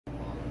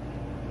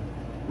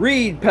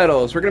Reed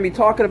pedals. We're going to be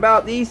talking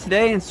about these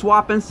today and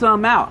swapping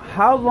some out.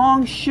 How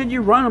long should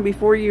you run them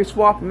before you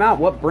swap them out?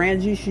 What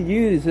brands you should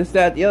use? This,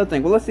 that, the other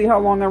thing. Well, let's see how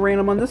long I ran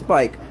them on this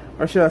bike.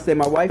 Or should I say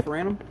my wife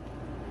ran them?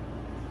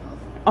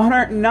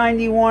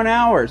 191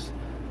 hours.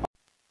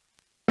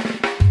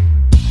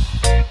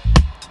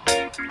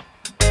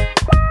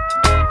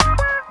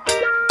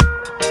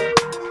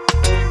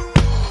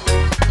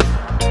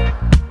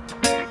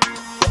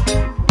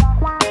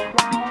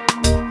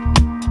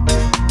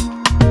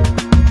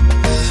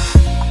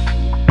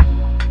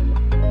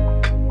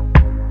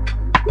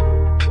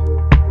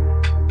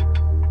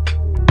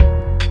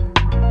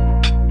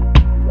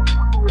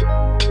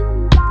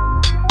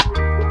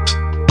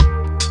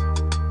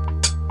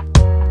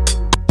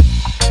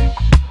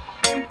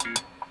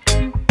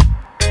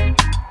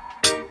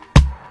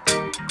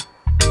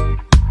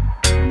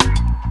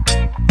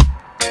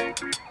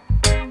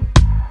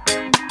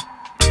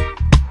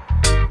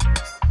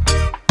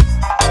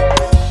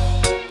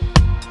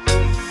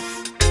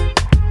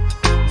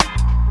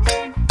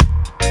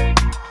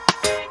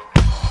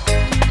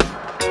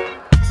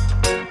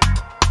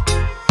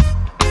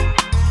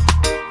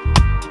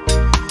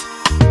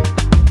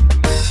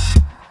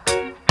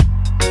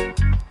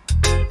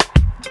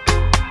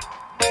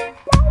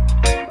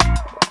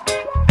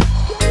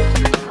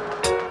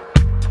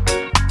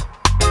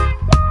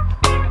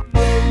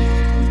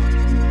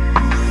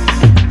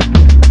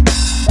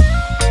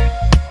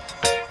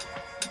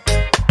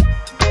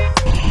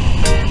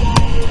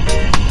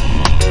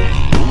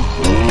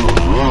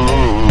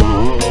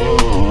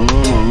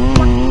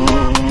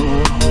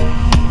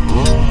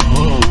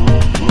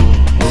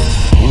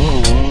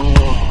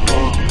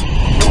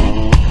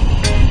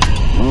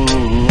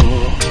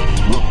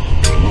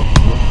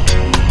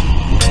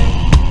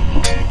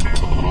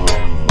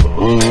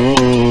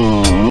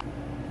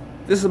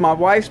 This is my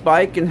wife's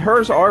bike, and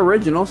hers are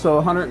original, so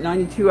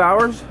 192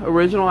 hours,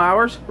 original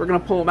hours. We're going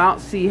to pull them out,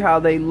 see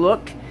how they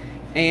look,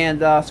 and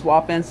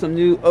swap in some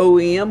new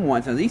OEM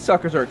ones. Now, these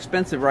suckers are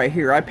expensive right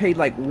here. I paid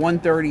like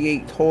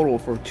 $138 total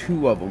for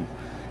 2 of them,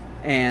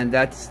 and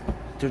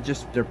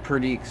they're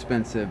pretty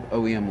expensive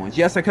OEM ones.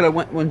 Yes, I could have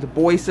went to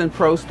Boyesen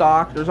Pro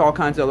Stock. There's all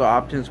kinds of other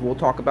options. We'll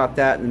talk about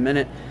that in a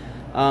minute.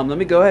 Let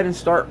me go ahead and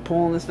start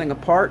pulling this thing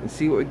apart and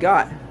see what we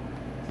got.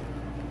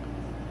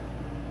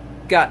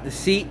 Got the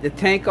seat, the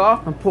tank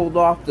off, and pulled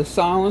off the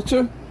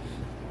silencer.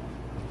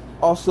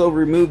 Also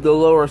removed the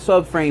lower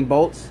subframe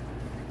bolts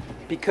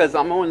because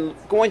I'm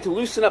going to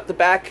loosen up the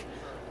back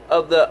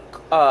of the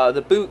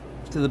boot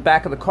to the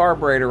back of the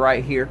carburetor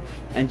right here,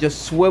 and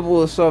just swivel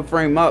the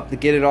subframe up to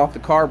get it off the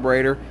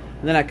carburetor.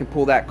 And then I can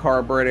pull that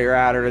carburetor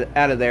out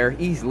of there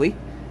easily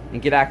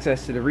and get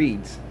access to the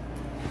reeds.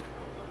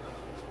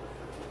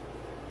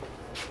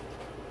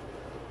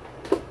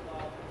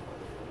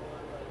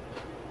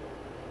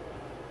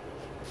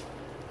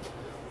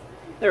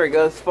 There we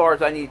go, as far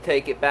as I need to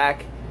take it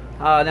back.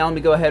 Now let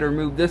me go ahead and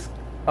remove this,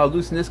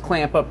 loosen this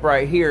clamp up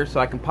right here so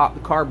I can pop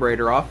the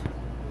carburetor off.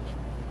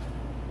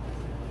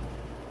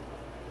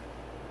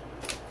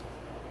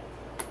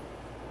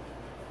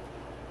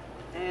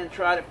 And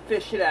try to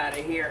fish it out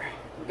of here.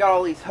 We got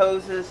all these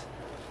hoses.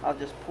 I'll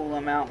just pull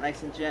them out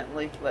nice and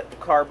gently, let the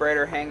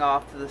carburetor hang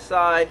off to the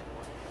side.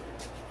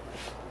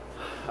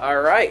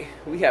 Alright,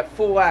 we have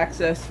full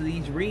access to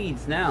these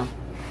reeds now.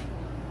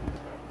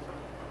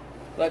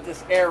 Let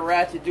this air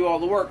ratchet do all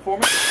the work for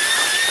me.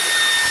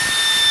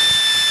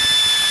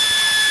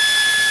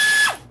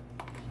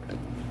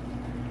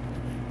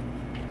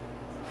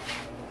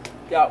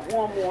 Got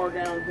one more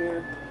down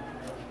here.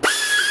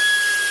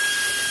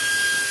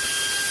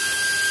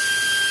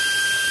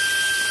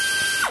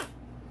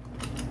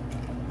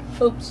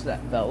 Oops, that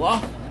fell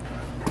off.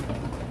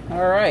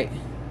 Alright.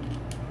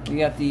 We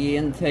got the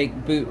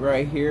intake boot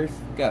right here. It's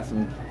got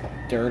some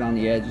dirt on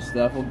the edge and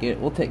stuff.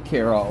 We'll take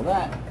care of all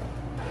that.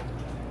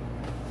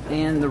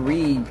 And the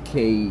reed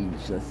cage.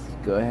 Let's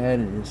go ahead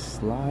and just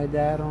slide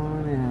that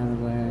on out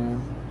of there.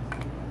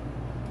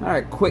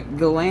 Alright, quick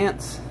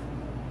glance.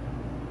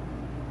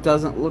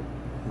 Doesn't look...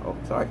 Oh,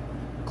 sorry.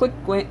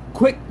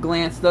 Quick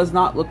glance does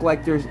not look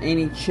like there's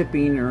any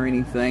chipping or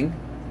anything.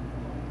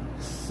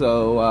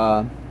 So,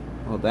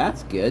 well,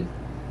 that's good.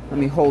 Let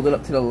me hold it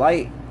up to the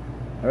light.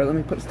 Or let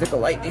me put a stick of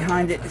light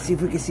behind it to see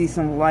if we can see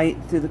some light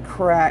through the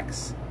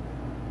cracks.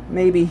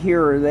 Maybe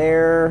here or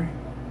there.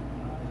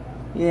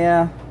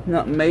 Yeah,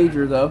 nothing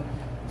major though.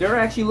 They're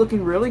actually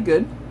looking really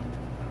good.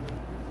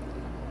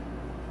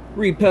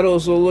 Reed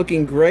pedals are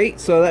looking great,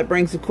 so that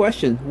brings the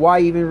question, why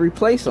even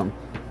replace them?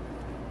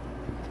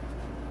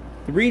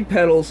 The reed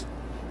pedals,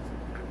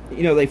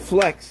 you know, they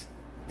flex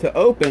to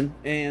open,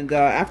 and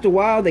after a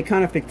while they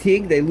kind of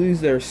fatigue, they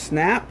lose their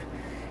snap.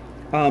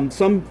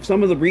 Some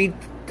of the reed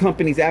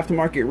companies,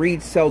 aftermarket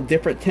reeds, sell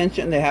different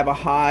tension. They have a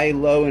high,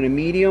 low, and a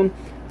medium.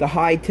 The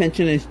high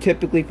tension is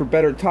typically for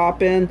better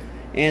top end,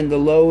 and the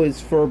low is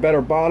for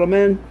better bottom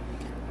end.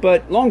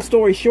 But long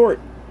story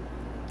short,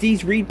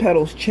 these reed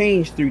pedals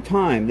change through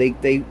time.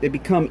 They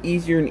become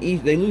easier and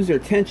easier. They lose their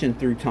tension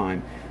through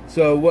time.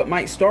 So what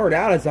might start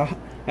out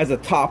as a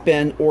top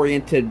end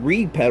oriented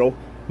reed pedal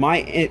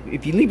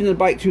if you leave the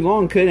bike too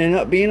long, could end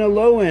up being a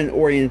low-end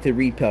oriented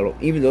reed pedal,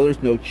 even though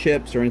there's no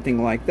chips or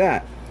anything like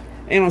that.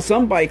 And on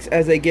some bikes,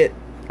 as they get,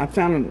 I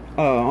found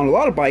on a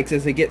lot of bikes,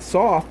 as they get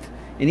soft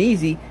and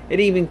easy, it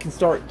even can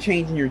start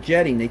changing your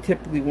jetting. They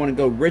typically want to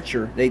go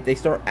richer. They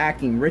start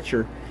acting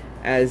richer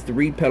as the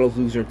reed pedals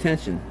lose their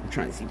tension. I'm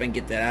trying to see if I can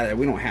get that out of there.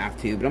 We don't have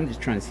to, but I'm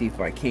just trying to see if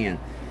I can.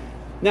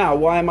 Now,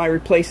 why am I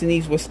replacing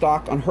these with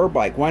stock on her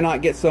bike? Why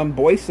not get some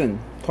Boyesen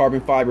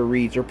carbon fiber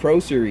reeds or Pro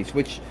Series,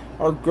 which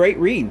are great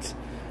reeds?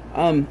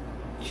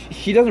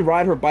 She doesn't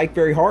ride her bike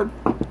very hard,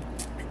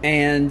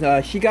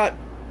 and she got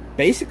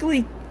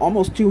basically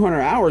almost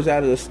 200 hours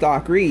out of the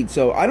stock reed.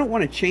 So I don't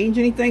want to change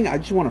anything. I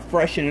just want to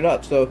freshen it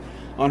up. So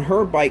on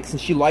her bike,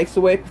 since she likes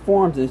the way it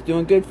performs and it's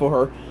doing good for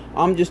her,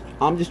 I'm just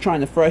trying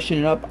to freshen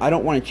it up. I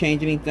don't want to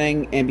change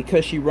anything, and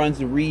because she runs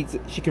the reeds,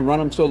 she can run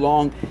them so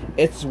long,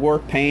 it's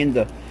worth paying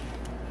the,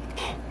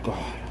 God,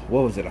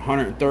 what was it,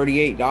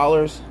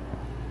 $138?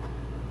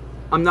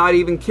 I'm not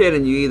even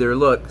kidding you either.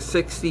 Look,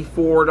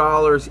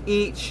 $64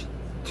 each.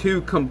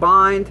 Two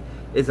combined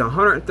is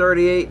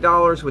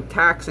 $138 with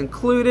tax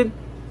included.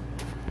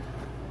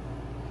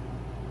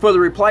 For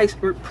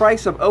the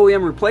price of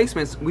OEM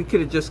replacements, we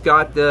could have just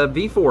got the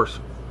V-Force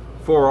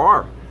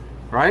 4R,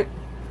 right?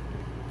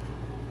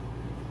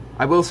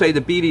 I will say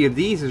the beauty of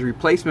these is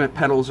replacement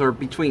pedals are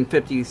between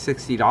 $50 to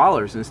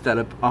 $60 instead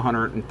of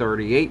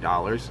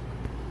 $138.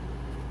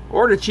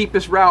 Or the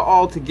cheapest route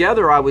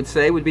altogether, I would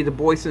say, would be the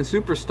Boyesen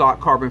Super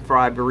Stock carbon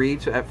fiber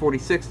reeds at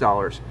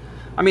 $46.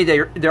 I mean,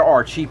 there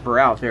are cheaper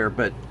out there,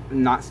 but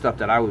not stuff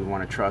that I would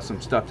want to trust. Some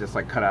stuff that's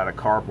like cut out of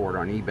cardboard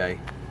on eBay.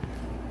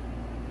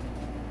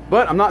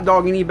 But I'm not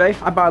dogging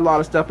eBay. I buy a lot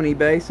of stuff on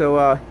eBay,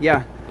 so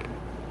yeah.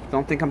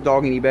 Don't think I'm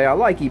dogging eBay. I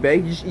like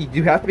eBay. You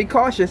do have to be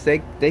cautious. They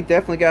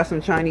definitely got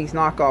some Chinese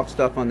knockoff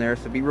stuff on there,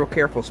 so be real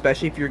careful,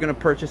 especially if you're going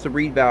to purchase a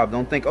reed valve.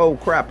 Don't think, oh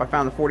crap, I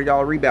found a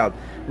 $40 reed valve,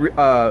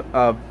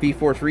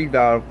 V-Force reed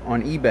valve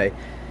on eBay.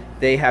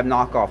 They have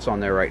knockoffs on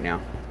there right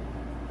now.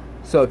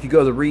 So if you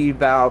go the reed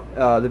valve,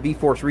 the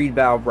V-Force reed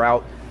valve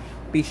route,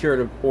 be sure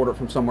to order it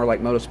from somewhere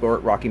like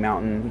Motorsport, Rocky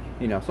Mountain,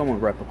 you know,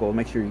 someone reputable.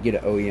 Make sure you get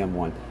an OEM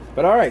one.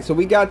 But all right, so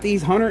we got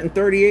these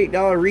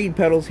 $138 reed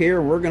pedals here,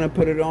 and we're going to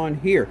put it on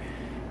here.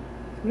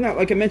 Now,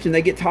 like I mentioned,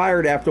 they get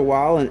tired after a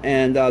while,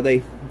 and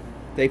they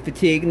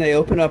fatigue and they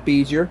open up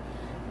easier.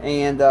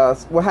 And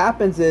what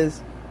happens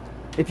is,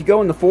 if you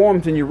go in the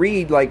forums and you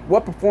read like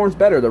what performs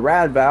better, the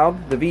rad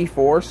valve, the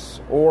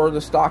V-Force, or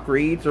the stock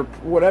reeds, or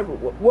whatever,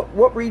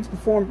 what reeds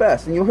perform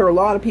best, and you'll hear a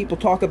lot of people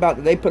talk about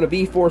that they put a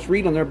V-Force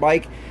reed on their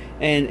bike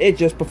and it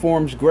just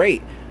performs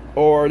great,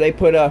 or they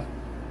put a,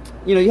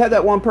 you know, you have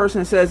that one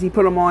person that says he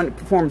put them on, it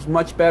performs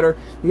much better.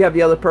 You have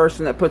the other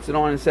person that puts it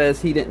on and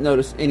says he didn't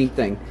notice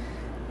anything.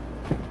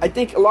 I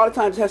think a lot of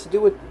times it has to do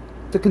with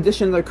the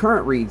condition of their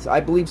current reeds. I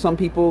believe some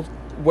people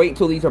wait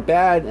until these are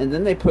bad and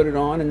then they put it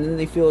on and then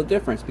they feel a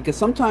difference, because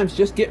sometimes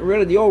just getting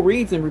rid of the old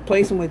reeds and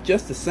replacing them with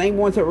just the same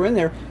ones that were in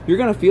there, you're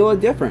going to feel a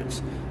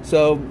difference.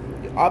 So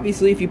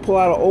obviously if you pull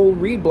out an old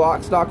reed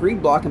block, stock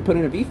reed block, and put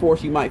in a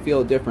V-Force, you might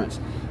feel a difference.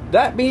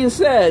 That being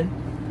said,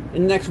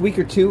 in the next week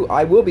or two,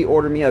 I will be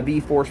ordering me a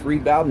V-Force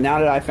reed valve. Now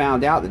that I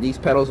found out that these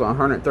pedals are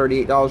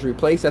 $138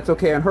 replaced, that's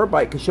okay on her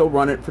bike because she'll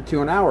run it for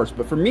 200 hours.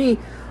 But for me,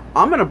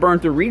 I'm going to burn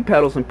through reed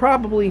pedals in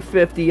probably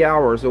 50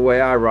 hours the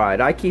way I ride.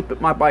 I keep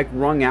my bike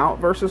wrung out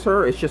versus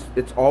her.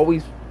 It's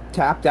always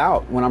tapped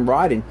out when I'm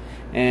riding.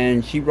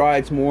 And she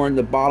rides more in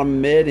the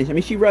bottom mid. And I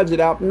mean, she revs it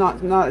out,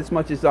 not as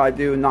much as I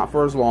do, and not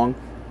for as long.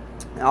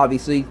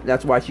 Obviously,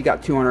 that's why she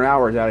got 200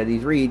 hours out of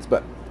these reeds.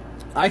 But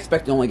I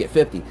expect to only get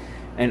 50.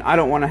 And I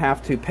don't want to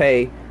have to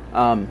pay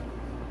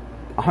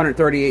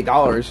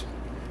 $138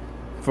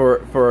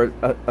 for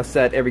a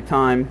set every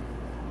time,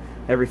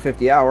 every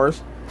 50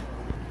 hours.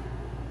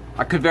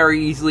 I could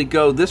very easily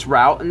go this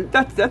route, and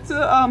that's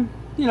a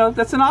you know,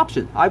 that's an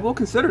option. I will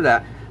consider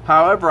that.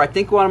 However, I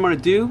think what I'm going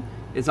to do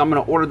is I'm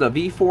going to order the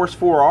V-Force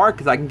 4R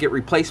because I can get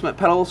replacement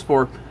pedals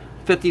for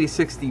 50 to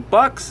 60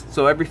 bucks.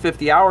 So every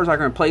 50 hours I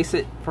can replace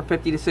it for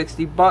 50 to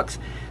 60 bucks.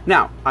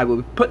 Now, I will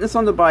be putting this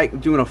on the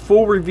bike, doing a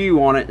full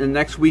review on it in the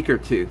next week or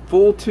two.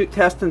 Full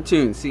test and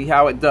tune, see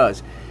how it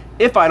does.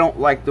 If I don't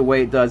like the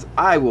way it does,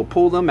 I will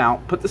pull them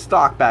out, put the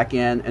stock back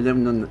in, and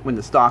then when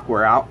the stock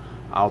wear out,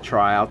 I'll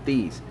try out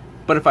these.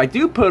 But if I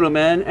do put them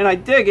in and I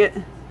dig it,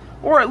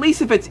 or at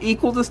least if it's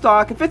equal to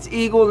stock, if it's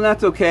equal, then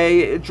that's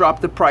okay. It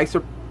dropped the price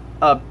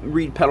of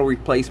reed pedal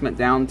replacement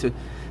down to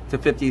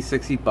 50,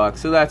 60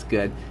 bucks, so that's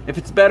good. If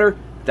it's better,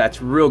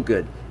 that's real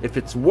good. If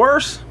it's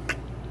worse,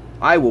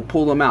 I will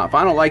pull them out. If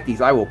I don't like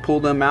these, I will pull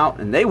them out,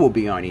 and they will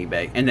be on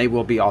eBay, and they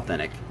will be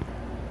authentic.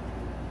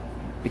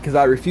 Because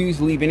I refuse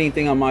to leave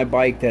anything on my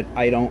bike that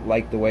I don't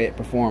like the way it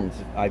performs.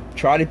 I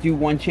try to do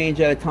one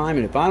change at a time,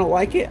 and if I don't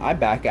like it, I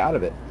back out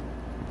of it.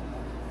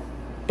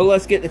 But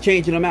let's get to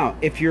changing them out.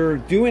 If you're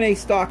doing a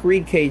stock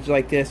reed cage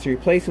like this, to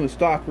replace them with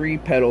stock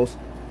reed pedals,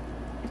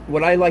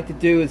 what I like to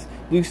do is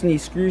loosen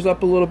these screws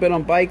up a little bit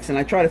on bikes, and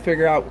I try to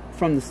figure out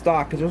from the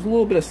stock, because there's a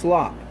little bit of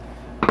slop,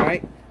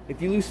 right?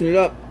 If you loosen it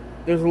up,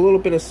 there's a little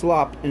bit of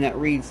slop in that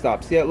reed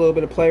stop. See that little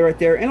bit of play right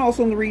there? And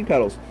also in the reed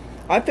pedals.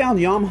 I found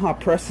Yamaha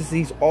presses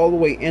these all the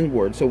way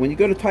inward. So when you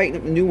go to tighten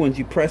up the new ones,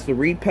 you press the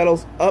reed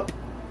pedals up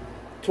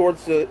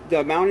towards the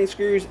mounting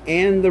screws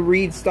and the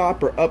reed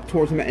stopper up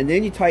towards them, and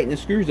then you tighten the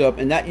screws up,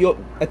 and that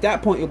at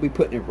that point you'll be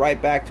putting it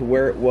right back to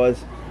where it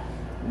was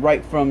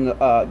right from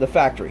the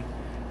factory.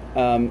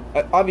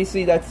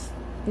 Obviously that's,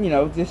 you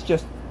know, this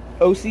just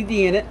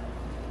OCD in it,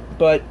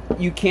 but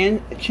you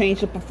can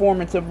change the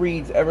performance of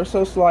reeds ever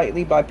so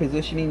slightly by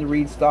positioning the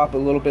reed stop a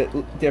little bit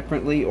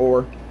differently,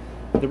 or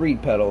the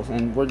reed pedals,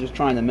 and we're just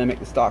trying to mimic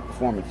the stock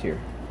performance here.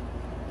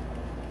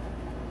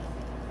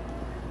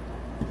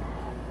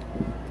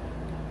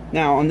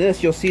 Now on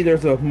this, you'll see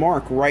there's a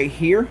mark right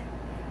here,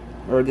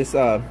 or this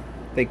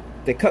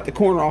they cut the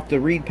corner off the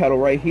reed pedal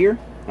right here.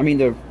 I mean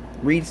the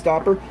reed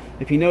stopper.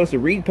 If you notice, the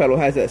reed pedal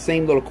has that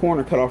same little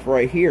corner cut off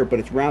right here, but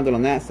it's rounded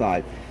on that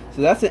side.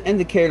 So that's an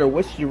indicator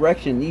which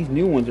direction these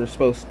new ones are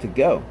supposed to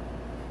go.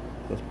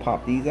 Let's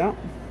pop these out.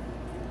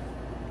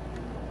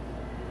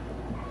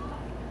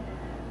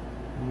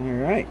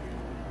 Alright.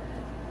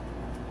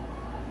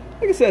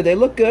 Like I said, they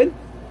look good,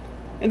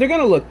 and they're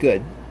going to look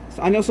good.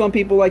 So I know some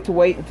people like to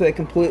wait until they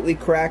completely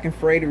crack and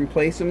fray to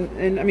replace them,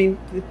 and I mean,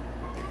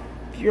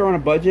 if you're on a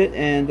budget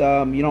and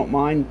you don't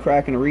mind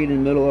cracking a reed in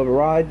the middle of a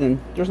ride,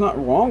 then there's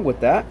nothing wrong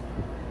with that.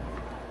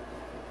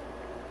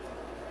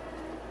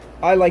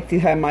 I like to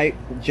have my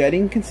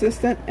jetting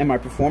consistent and my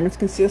performance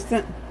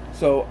consistent,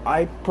 so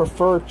I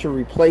prefer to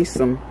replace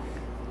them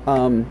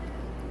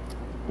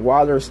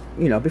while there's,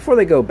 you know, before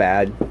they go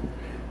bad.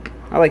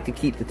 I like to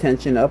keep the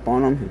tension up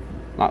on them,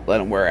 not let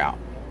them wear out.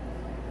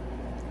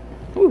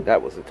 Ooh,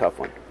 that was a tough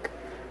one.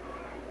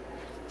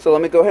 So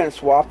let me go ahead and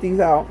swap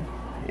these out,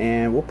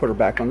 and we'll put her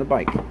back on the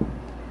bike.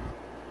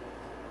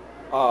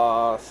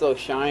 Ah, so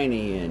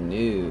shiny and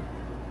new.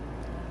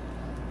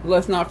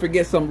 Let's not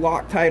forget some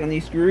Loctite on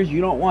these screws.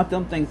 You don't want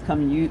them things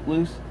coming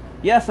loose.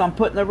 Yes, I'm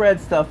putting the red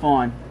stuff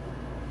on.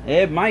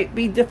 It might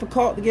be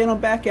difficult to get them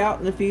back out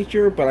in the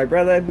future, but I'd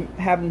rather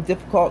have them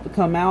difficult to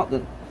come out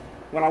than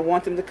when I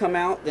want them to come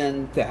out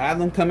than to have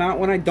them come out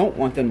when I don't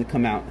want them to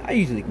come out. I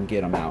usually can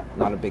get them out.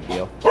 Not a big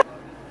deal.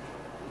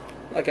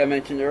 Like I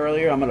mentioned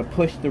earlier, I'm going to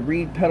push the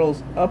reed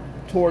pedals up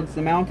towards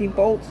the mounting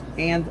bolts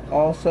and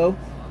also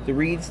the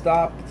reed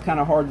stop. It's kind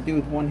of hard to do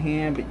with one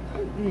hand, but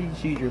you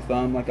just use your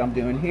thumb like I'm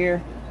doing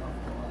here.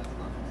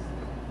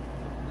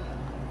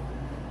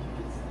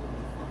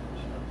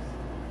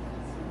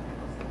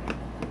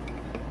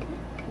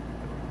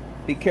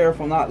 Be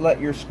careful not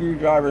let your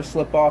screwdriver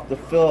slip off the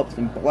Phillips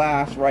and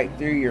blast right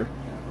through your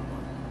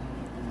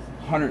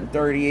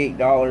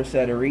 $138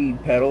 set of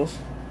reed pedals.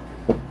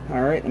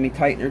 Alright, let me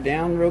tighten her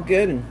down real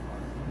good and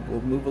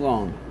we'll move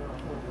along.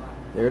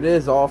 There it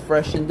is, all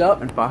freshened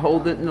up, and if I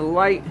hold it in the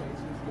light,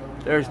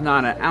 there's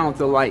not an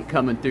ounce of light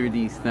coming through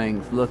these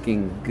things.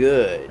 Looking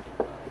good.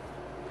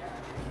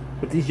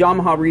 With these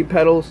Yamaha reed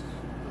pedals,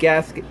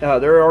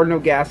 there are no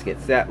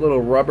gaskets. That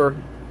little rubber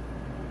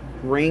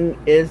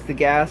ring is the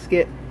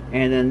gasket,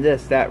 and then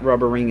that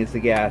rubber ring is the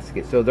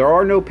gasket. So there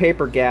are no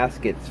paper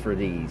gaskets for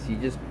these. You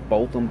just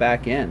bolt them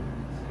back in.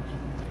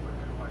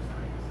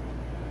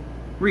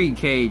 Reed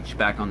cage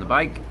back on the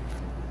bike,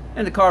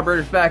 and the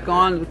carburetor's back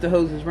on with the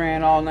hoses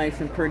ran all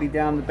nice and pretty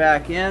down the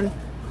back end.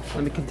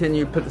 Let me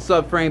continue to put the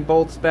subframe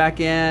bolts back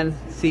in,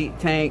 seat,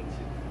 tank,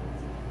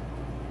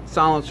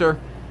 silencer.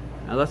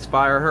 Now let's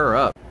fire her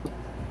up.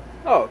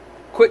 Oh,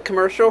 quick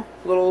commercial,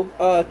 little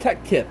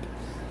tech tip.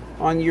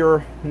 On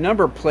your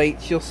number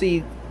plates, you'll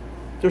see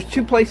there's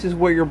two places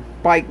where your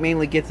bike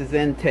mainly gets its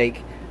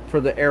intake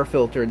for the air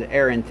filter, the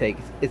air intake.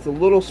 It's a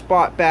little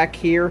spot back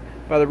here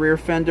by the rear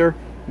fender,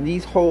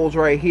 these holes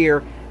right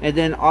here, and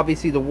then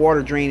obviously the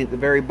water drain at the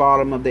very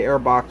bottom of the air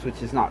box,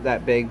 which is not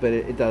that big, but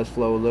it does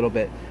flow a little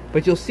bit.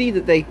 But you'll see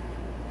that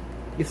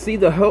you see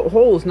the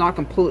hole is not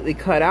completely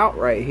cut out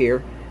right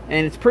here,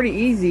 and it's pretty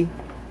easy.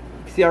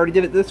 See, I already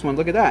did it this one.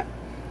 Look at that.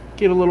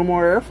 Get a little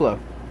more airflow.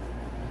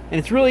 And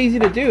it's really easy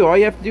to do. All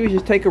you have to do is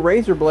just take a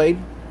razor blade,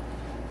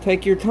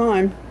 take your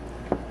time,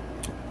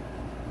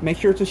 make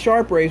sure it's a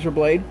sharp razor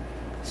blade,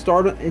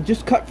 start and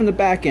just cut from the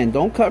back end.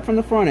 Don't cut from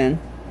the front end.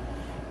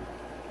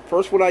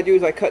 First, what I do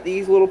is I cut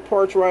these little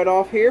parts right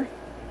off here.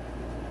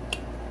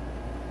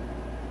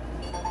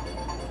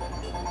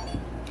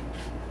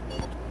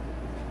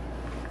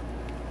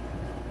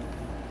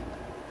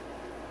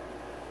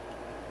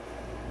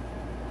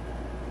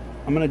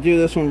 I'm going to do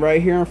this one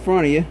right here in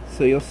front of you,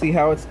 so you'll see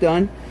how it's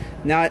done.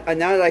 Now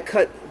that I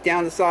cut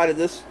down the side of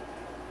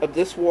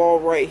this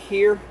wall right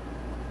here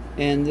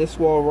and this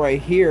wall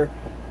right here,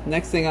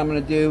 next thing I'm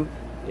going to do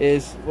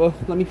is, well,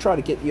 let me try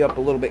to get you up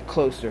a little bit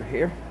closer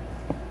here.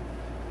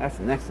 That's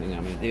the next thing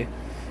I'm going to do.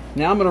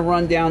 Now I'm going to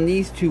run down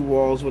these two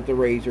walls with the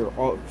razor,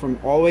 from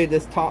all the way to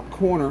this top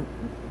corner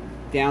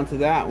down to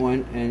that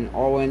one, and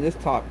all the way in this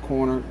top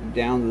corner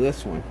down to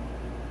this one.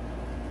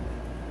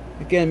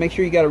 Again, make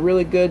sure you got a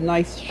really good,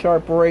 nice,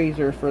 sharp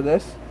razor for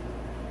this.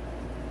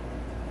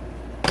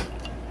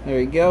 There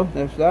you go.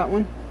 There's that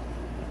one.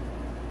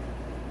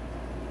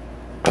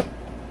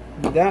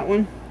 And that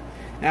one.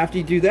 After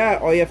you do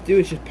that, all you have to do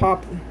is just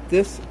pop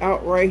this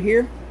out right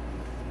here.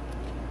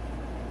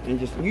 and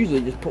just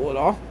usually just pull it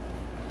off.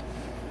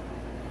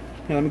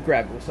 Here, let me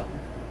grab it with something.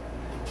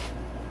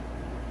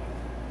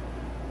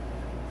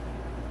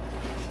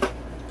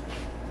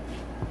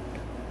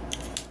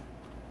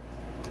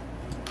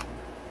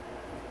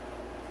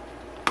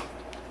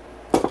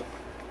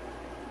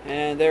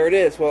 And there it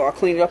is. Well, I'll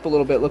clean it up a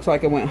little bit. Looks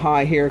like I went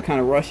high here, kind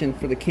of rushing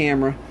for the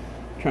camera,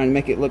 trying to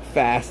make it look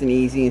fast and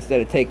easy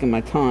instead of taking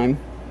my time.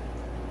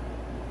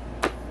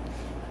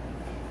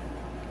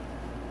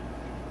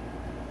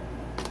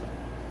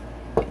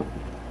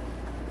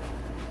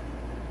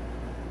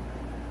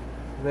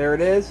 There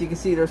it is. You can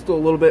see there's still a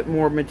little bit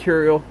more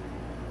material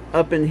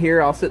up in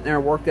here. I'll sit there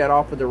and work that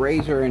off with the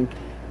razor and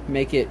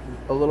make it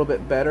a little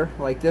bit better,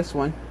 like this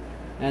one.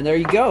 And there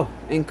you go,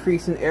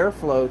 increasing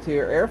airflow to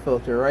your air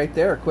filter right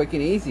there, quick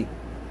and easy.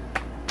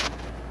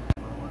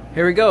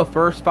 Here we go,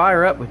 first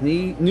fire up with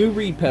new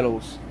reed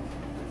pedals.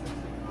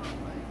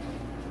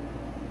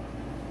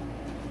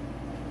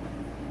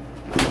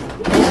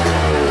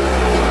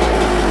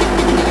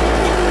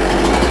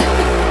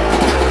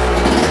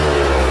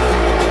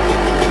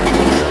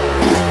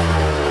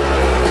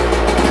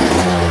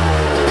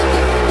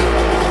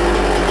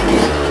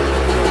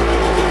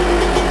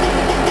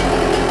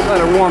 Let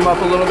her warm up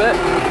a little bit.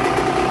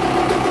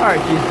 Alright,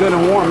 she's good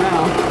and warm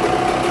now.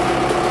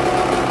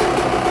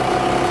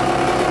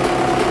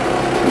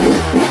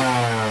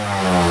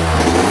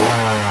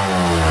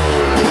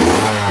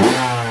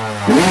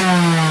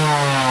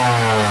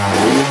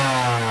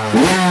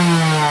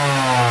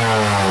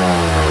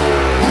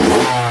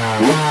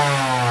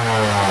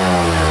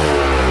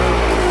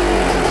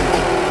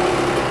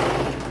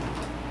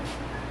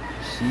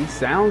 She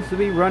sounds to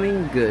be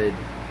running good.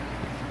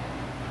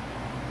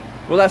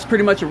 Well, that's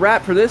pretty much a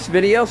wrap for this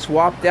video.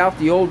 Swapped out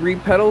the old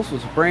reed pedals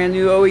with brand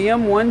new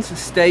OEM ones.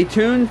 Stay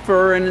tuned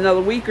for in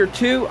another week or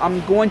two.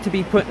 I'm going to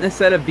be putting a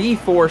set of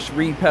V-Force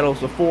reed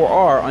pedals, the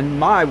 4R, on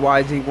my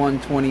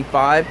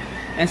YZ125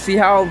 and see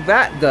how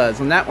that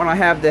does. On that one I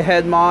have the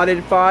head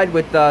modified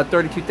with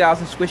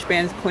 32,000 squish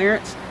bands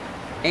clearance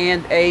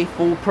and a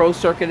full pro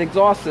circuit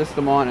exhaust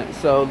system on it.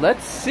 So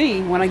let's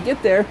see when I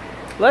get there.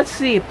 Let's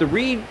see if the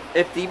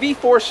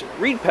V-Force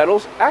reed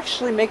pedals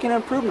actually make an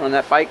improvement on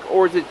that bike,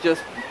 or is it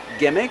just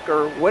gimmick,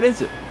 or what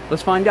is it?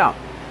 Let's find out.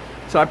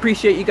 So I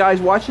appreciate you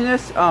guys watching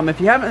this. If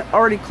you haven't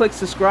already clicked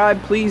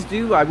subscribe, please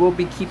do. I will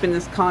be keeping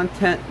this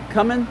content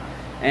coming,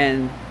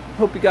 and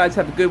hope you guys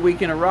have a good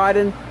weekend of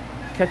riding.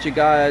 Catch you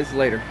guys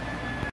later.